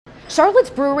Charlotte's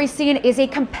brewery scene is a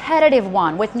competitive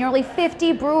one with nearly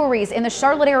 50 breweries in the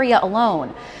Charlotte area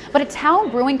alone. But at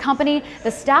Town Brewing Company, the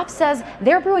staff says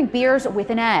they're brewing beers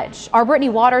with an edge. Our Brittany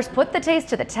Waters put the taste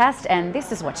to the test, and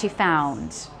this is what she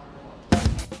found.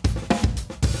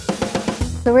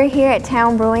 So we're here at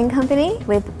Town Brewing Company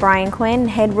with Brian Quinn,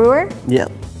 head brewer.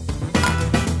 Yep.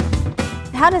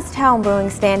 How does Town Brewing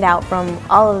stand out from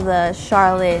all of the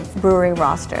Charlotte brewery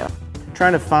roster?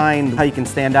 Trying to find how you can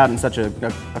stand out in such a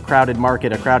crowded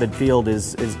market, a crowded field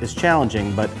is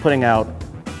challenging, but putting out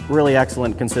really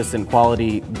excellent, consistent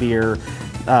quality beer,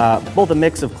 both a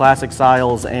mix of classic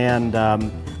styles and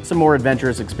some more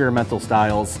adventurous experimental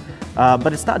styles.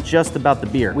 But it's not just about the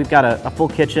beer. We've got a full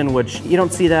kitchen, which you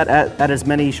don't see that at as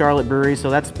many Charlotte breweries, so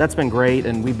that's been great,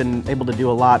 and we've been able to do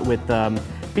a lot with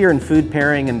beer and food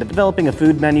pairing and developing a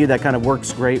food menu that kind of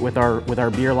works great with our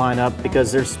beer lineup,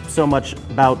 because there's so much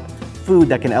about food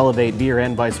that can elevate beer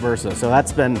and vice versa. So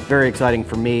that's been very exciting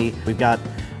for me. We've got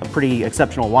a pretty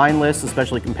exceptional wine list,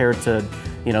 especially compared to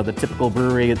the typical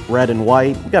brewery, red and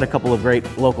white. We've got a couple of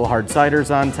great local hard ciders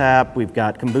on tap. We've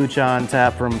got kombucha on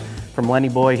tap from Lenny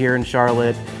Boy here in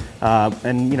Charlotte.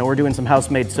 And we're doing some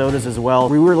house-made sodas as well.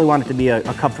 We really want it to be a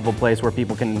comfortable place where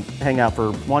people can hang out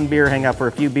for one beer, hang out for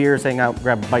a few beers, hang out,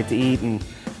 grab a bite to eat, and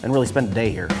really spend a day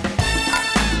here.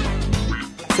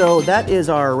 So that is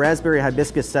our Raspberry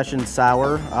Hibiscus Session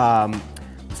Sour.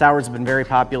 Sours have been very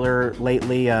popular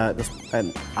lately,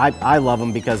 and I love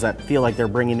them because I feel like they're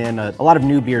bringing in a lot of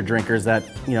new beer drinkers that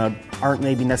aren't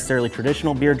maybe necessarily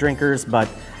traditional beer drinkers, but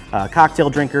cocktail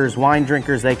drinkers, wine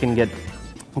drinkers, they can get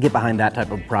behind that type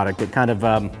of product. It kind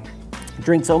of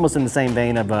drinks almost in the same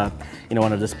vein of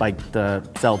one of the spiked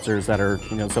seltzers that are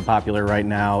so popular right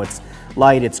now. It's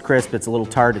light, it's crisp, it's a little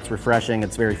tart, it's refreshing,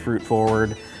 it's very fruit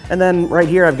forward. And then right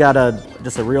here I've got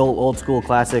just a real old school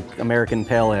classic American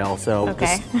pale ale, so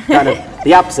okay. Just kind of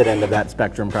the opposite end of that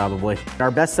spectrum probably.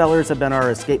 Our best sellers have been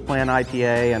our Escape Plan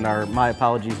IPA and our My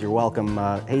Apologies You're Welcome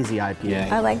Hazy IPA.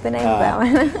 I like the name of that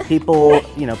one. People,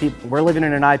 we're living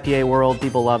in an IPA world,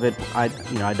 people love it. I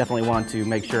definitely want to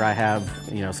make sure I have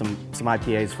some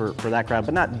IPAs for that crowd,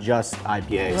 but not just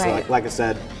IPAs. Right. So like I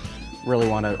said, really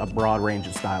want a broad range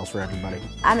of styles for everybody.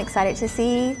 I'm excited to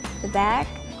see the back,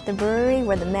 the brewery,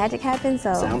 where the magic happens.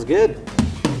 So. Sounds good.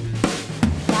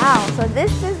 Wow, so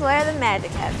this is where the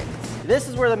magic happens. This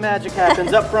is where the magic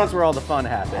happens. Up front's where all the fun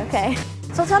happens. Okay.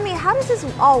 So tell me, how does this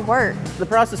all work? The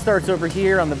process starts over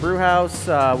here on the brew house,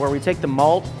 where we take the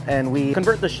malt and we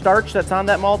convert the starch that's on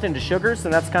that malt into sugars,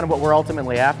 and that's kind of what we're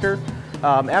ultimately after.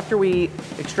 After we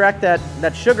extract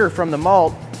that sugar from the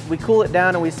malt, we cool it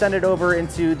down and we send it over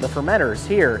into the fermenters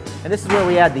here, and this is where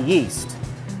we add the yeast.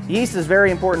 Yeast is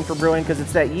very important for brewing because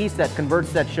it's that yeast that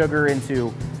converts that sugar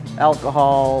into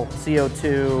alcohol,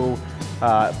 CO2,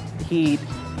 heat,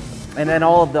 and then a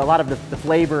lot of the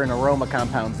flavor and aroma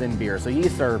compounds in beer. So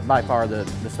yeast are by far the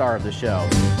star of the show.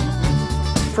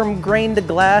 From grain to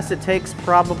glass, it takes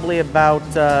probably about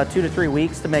 2 to 3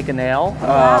 weeks to make an ale.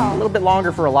 Wow. A little bit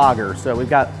longer for a lager. So we've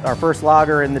got our first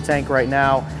lager in the tank right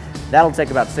now. That'll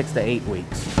take about 6 to 8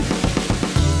 weeks.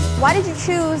 Why did you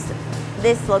choose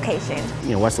this location?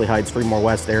 Wesley Heights, Fremore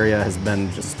West area has been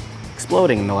just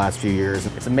exploding in the last few years.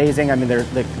 It's amazing. I mean,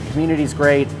 the community's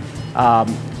great.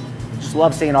 Just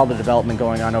love seeing all the development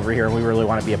going on over here, and we really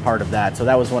want to be a part of that. So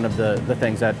that was one of the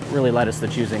things that really led us to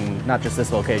choosing not just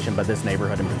this location, but this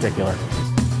neighborhood in particular.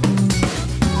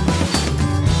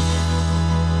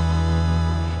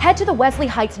 Head to the Wesley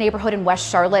Heights neighborhood in West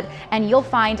Charlotte and you'll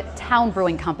find Town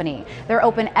Brewing Company. They're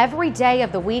open every day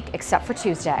of the week except for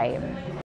Tuesday.